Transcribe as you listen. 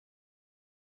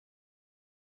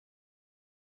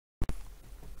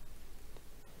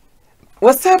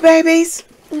What's up, babies?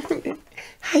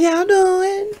 How y'all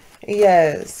doing?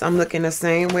 Yes, I'm looking the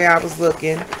same way I was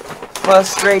looking.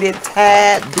 Frustrated,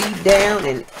 tired, beat down,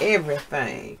 and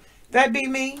everything. That be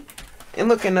me? And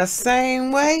looking the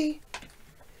same way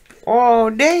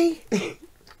all day? I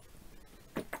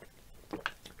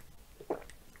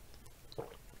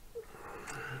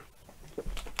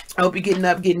hope you're getting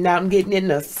up, getting out, and getting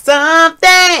into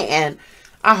something.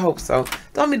 I hope so.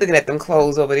 Don't be looking at them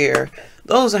clothes over there.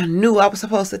 Those are new. I was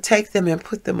supposed to take them and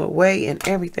put them away and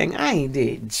everything. I ain't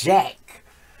did jack.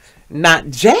 Not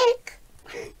jack.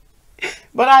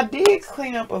 But I did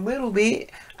clean up a little bit.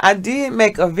 I did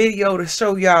make a video to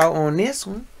show y'all on this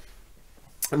one.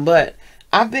 But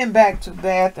I've been back to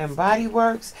Bath and Body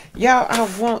Works. Y'all,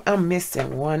 I'm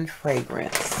missing one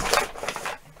fragrance.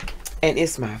 And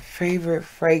it's my favorite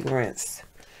fragrance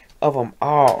of them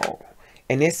all.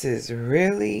 And this is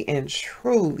really and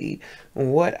truly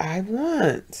what I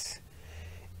want.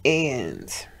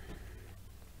 And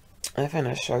I'm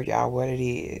gonna show y'all what it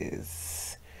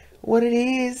is. What it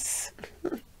is.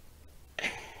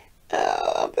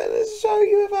 Oh, I'm gonna show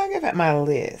you if I can find my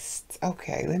list.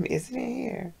 Okay, is it in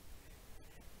here?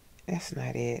 That's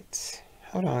not it.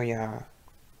 Hold on, y'all.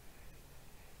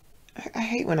 I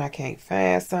hate when I can't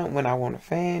find something when I want to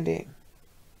find it.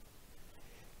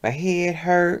 My head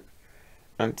hurt.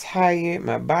 I'm tired.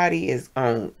 My body is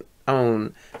on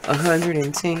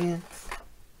 110.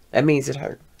 That means it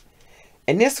hurt.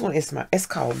 And this one is it's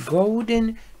called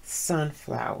Golden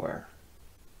Sunflower.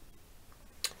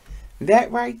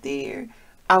 That right there,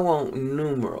 I want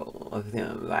numeral of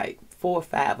them, like 4 or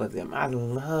 5 of them. I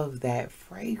love that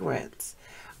fragrance.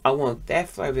 I want that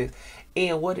flavor.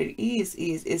 And what it is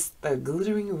it's the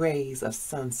glittering rays of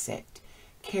sunset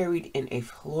carried in a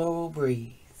floral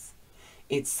breeze.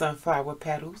 It's sunflower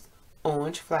petals,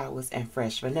 orange flowers, and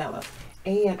fresh vanilla.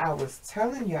 And I was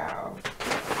telling y'all,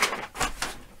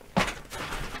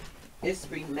 it's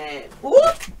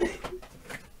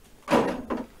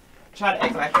try to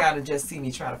act like y'all to just see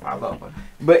me try to fall over.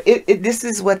 But this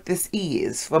is what this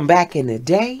is from back in the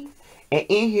day. And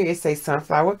in here it says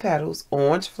sunflower petals,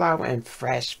 orange flower, and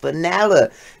fresh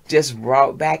vanilla. Just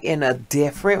brought back in a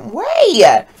different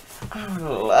way. I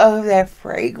love that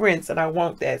fragrance and I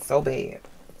want that so bad.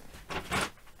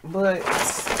 But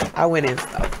I went in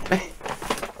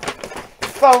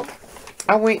so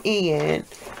I went in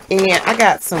and I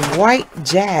got some white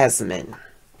jasmine.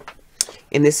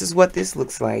 And this is what this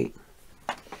looks like.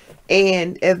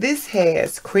 And this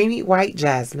has creamy white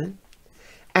jasmine,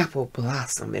 apple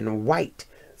blossom, and white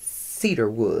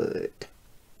cedar wood.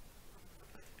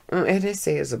 And it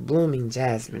says a blooming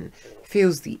jasmine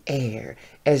fills the air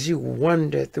as you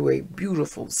wander through a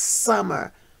beautiful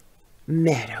summer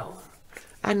meadow.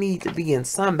 I need to be in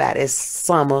somebody's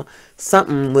summer,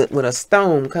 something with a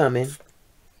storm coming.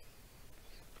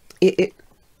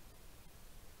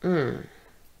 Oh,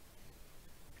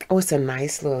 it's a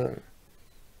nice little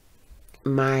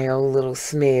mild little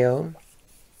smell.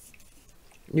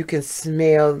 You can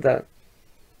smell the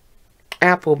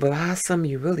apple blossom.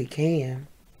 You really can.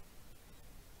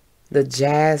 The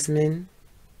jasmine.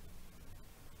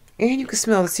 And you can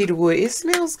smell the cedar wood. It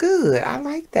smells good. I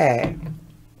like that.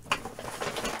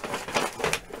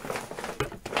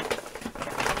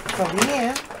 So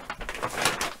yeah,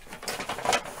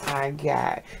 I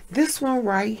got this one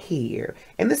right here.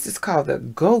 And this is called the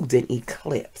Golden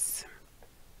Eclipse.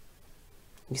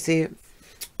 You see it?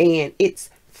 And it's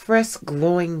fresh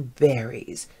glowing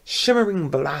berries, shimmering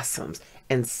blossoms,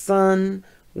 and sun-warmed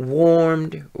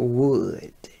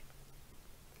wood.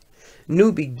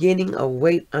 New beginning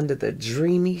await under the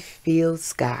dreamy field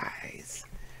skies.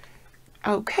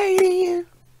 Okay then.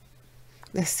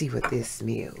 Let's see what this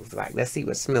smells like. Let's see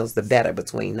what smells the better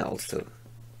between those two.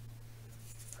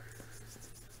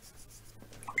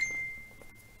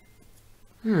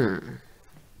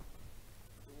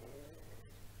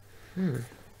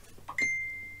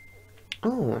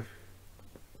 Oh,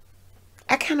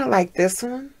 I kind of like this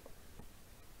one.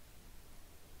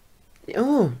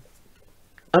 Oh,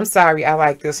 I'm sorry. I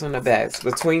like this one the best.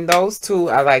 Between those two,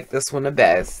 I like this one the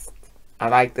best. I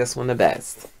like this one the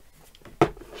best.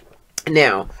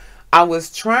 Now, I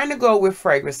was trying to go with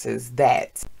fragrances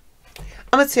that,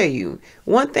 I'm going to tell you,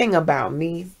 one thing about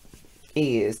me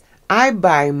is I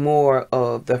buy more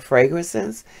of the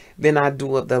fragrances than I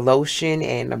do of the lotion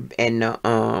and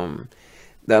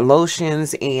the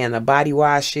lotions and the body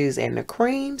washes and the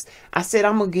creams. I said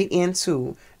I'm going to get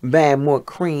into buying more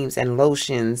creams and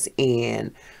lotions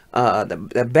and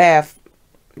the bath,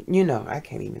 you know, I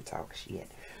can't even talk shit.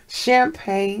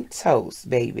 Champagne Toast,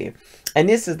 baby. And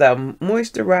this is the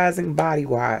moisturizing body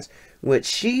wash with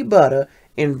shea butter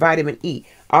and vitamin E.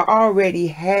 I already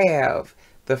have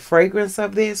the fragrance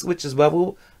of this, which is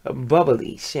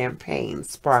bubbly champagne,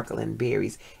 sparkling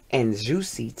berries, and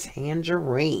juicy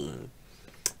tangerine.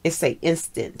 It's a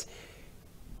instant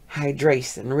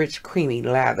hydration, rich, creamy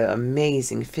lather,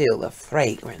 amazing feel of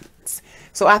fragrance.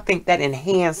 So I think that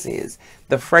enhances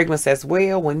the fragrance as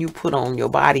well when you put on your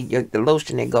body the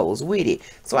lotion that goes with it.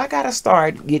 So I got to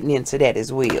start getting into that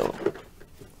as well.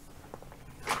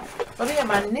 So then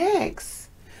my next,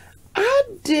 I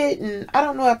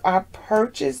don't know if I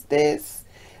purchased this,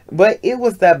 but it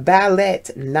was the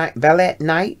Ballet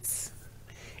Nights.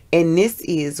 And this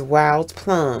is Wild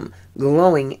Plum,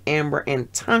 Glowing Amber,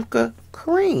 and Tonka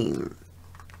Cream.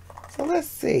 So let's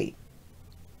see.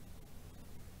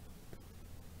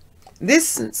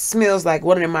 This smells like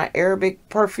one of my Arabic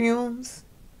perfumes.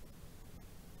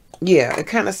 Yeah, it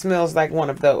kind of smells like one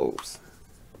of those.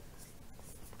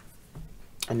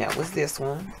 And that was this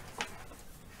one.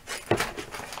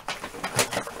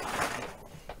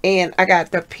 And I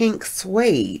got the Pink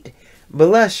Suede,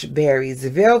 Blush Berries,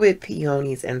 Velvet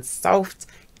Peonies, and Soft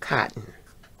Cotton.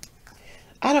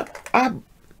 I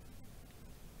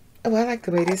like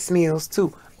the way this smells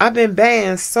too. I've been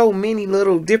buying so many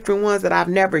little different ones that I've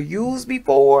never used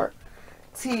before.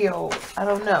 Till, I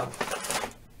don't know.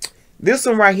 This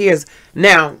one right here is,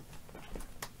 now,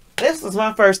 this was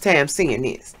my first time seeing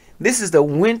this. This is the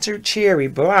Winter Cherry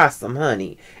Blossom,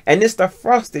 honey. And it's the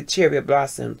Frosted Cherry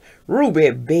Blossom, Ruby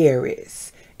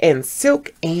Berries, and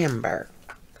Silk Amber.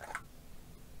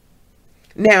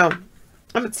 Now,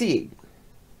 I'm going to tell you.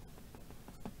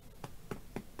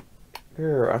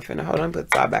 Girl, I'm finna, hold on,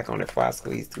 put the top back on it before I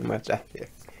squeeze too much out here.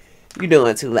 You're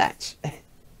doing too much.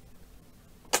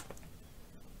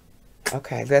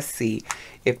 Okay, let's see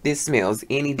if this smells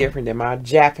any different than my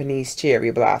Japanese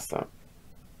Cherry Blossom.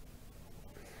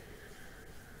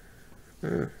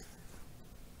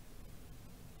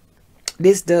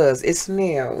 This does. It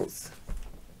smells.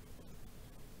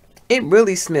 It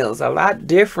really smells a lot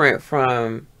different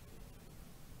from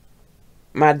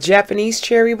my Japanese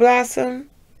Cherry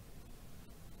Blossom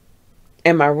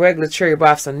and my regular Cherry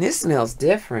Blossom. This smells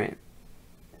different.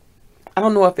 I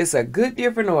don't know if it's a good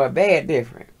different or a bad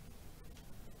different.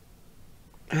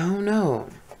 I don't know.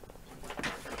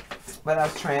 But I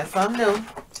was trying something new.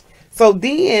 So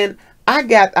then I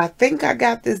think I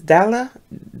got this I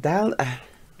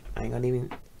ain't gonna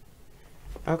even.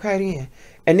 Okay then.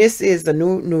 And this is the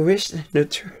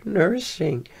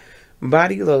nourishing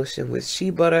body lotion with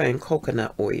shea butter and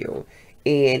coconut oil.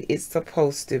 And it's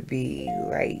supposed to be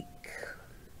like,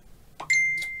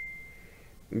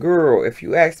 girl, if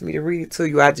you ask me to read it to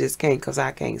you, I just can't because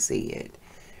I can't see it.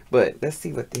 But let's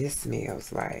see what this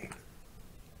smells like.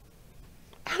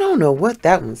 I don't know what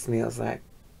that one smells like.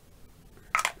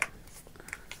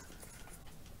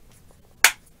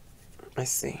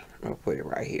 Let's see. I'll put it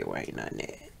right here where ain't nothing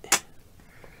at.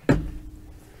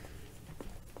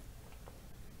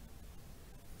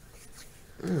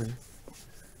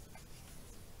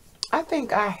 I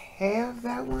think I have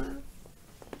that one.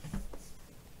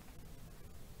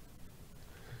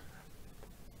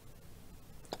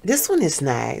 This one is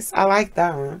nice. I like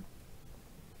that one.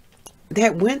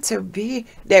 That winter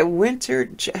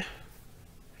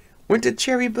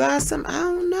cherry blossom. I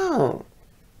don't know.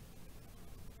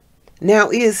 Now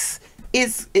it's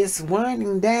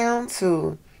winding down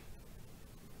to.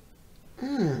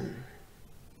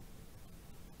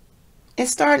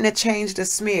 It's starting to change the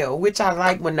smell, which I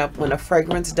like when a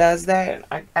fragrance does that.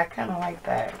 I kind of like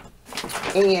that.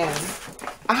 And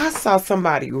I saw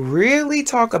somebody really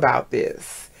talk about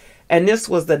this. And this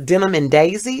was the Denim and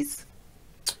Daisies.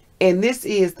 And this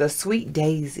is the Sweet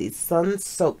Daisies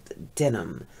Sun-Soaked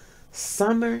Denim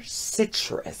Summer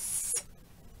Citrus.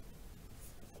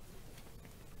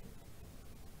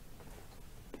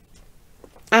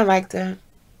 I like that.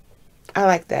 I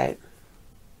like that.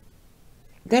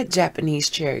 That Japanese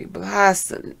Cherry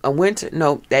Blossom.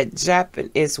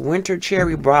 It's Winter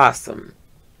Cherry Blossom.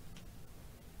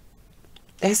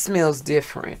 That smells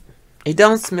different. It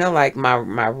don't smell like my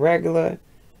regular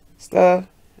stuff.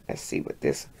 Let's see what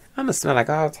this. I'm gonna smell like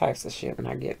all types of shit when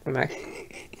I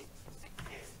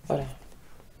hold on.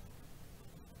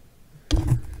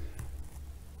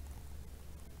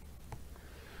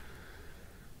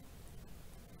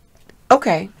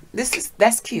 Okay,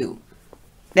 that's cute.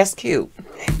 That's cute.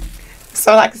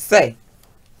 So like I say,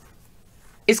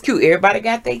 it's cute. Everybody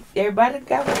got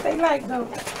what they like though.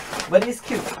 But it's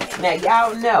cute. Now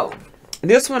y'all know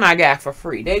this one I got for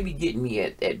free. They be getting me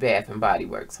at Bath and Body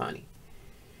Works, honey.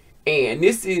 And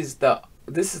this is the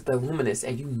Luminous,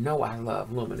 and you know I love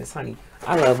Luminous, honey.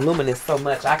 I love Luminous so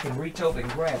much I can reach over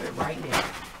and grab it right now.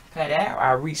 cut out.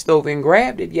 I reached over and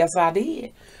grabbed it. Yes, I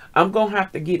did. I'm going to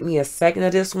have to get me a second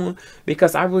of this one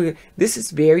because this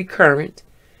is very current.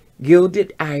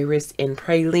 Gilded Iris and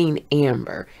Praline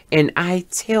Amber. And I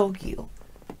tell you,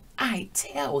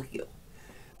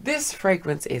 this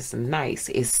fragrance is nice.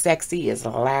 It's sexy. It's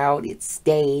loud. It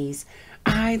stays.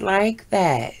 I like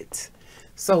that.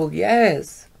 So,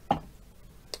 yes.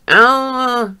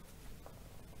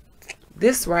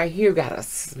 This right here got a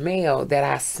smell that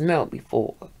I smelled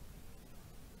before.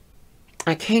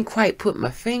 I can't quite put my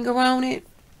finger on it.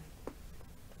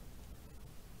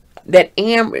 That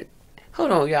amber.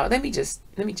 Hold on, y'all. Let me just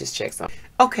check something.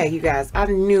 Okay, you guys. I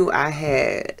knew I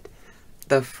had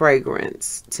the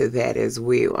fragrance to that as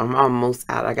well. I'm almost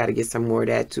out. I got to get some more of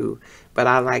that too. But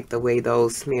I like the way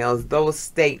those smells. Those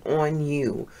stay on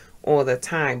you all the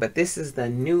time. But this is the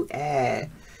new add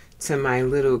to my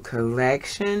little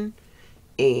collection.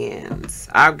 And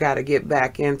I've got to get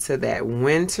back into that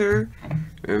winter.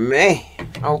 Man,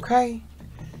 okay.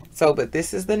 So, but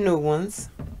this is the new ones.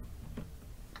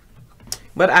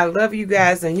 But I love you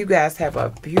guys, and you guys have a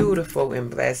beautiful and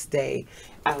blessed day.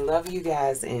 I love you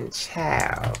guys, and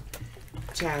ciao.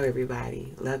 Ciao,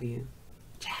 everybody. Love you.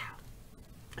 Ciao.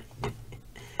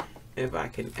 If I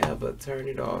can ever turn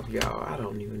it off, y'all, I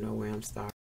don't even know where I'm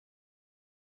starting.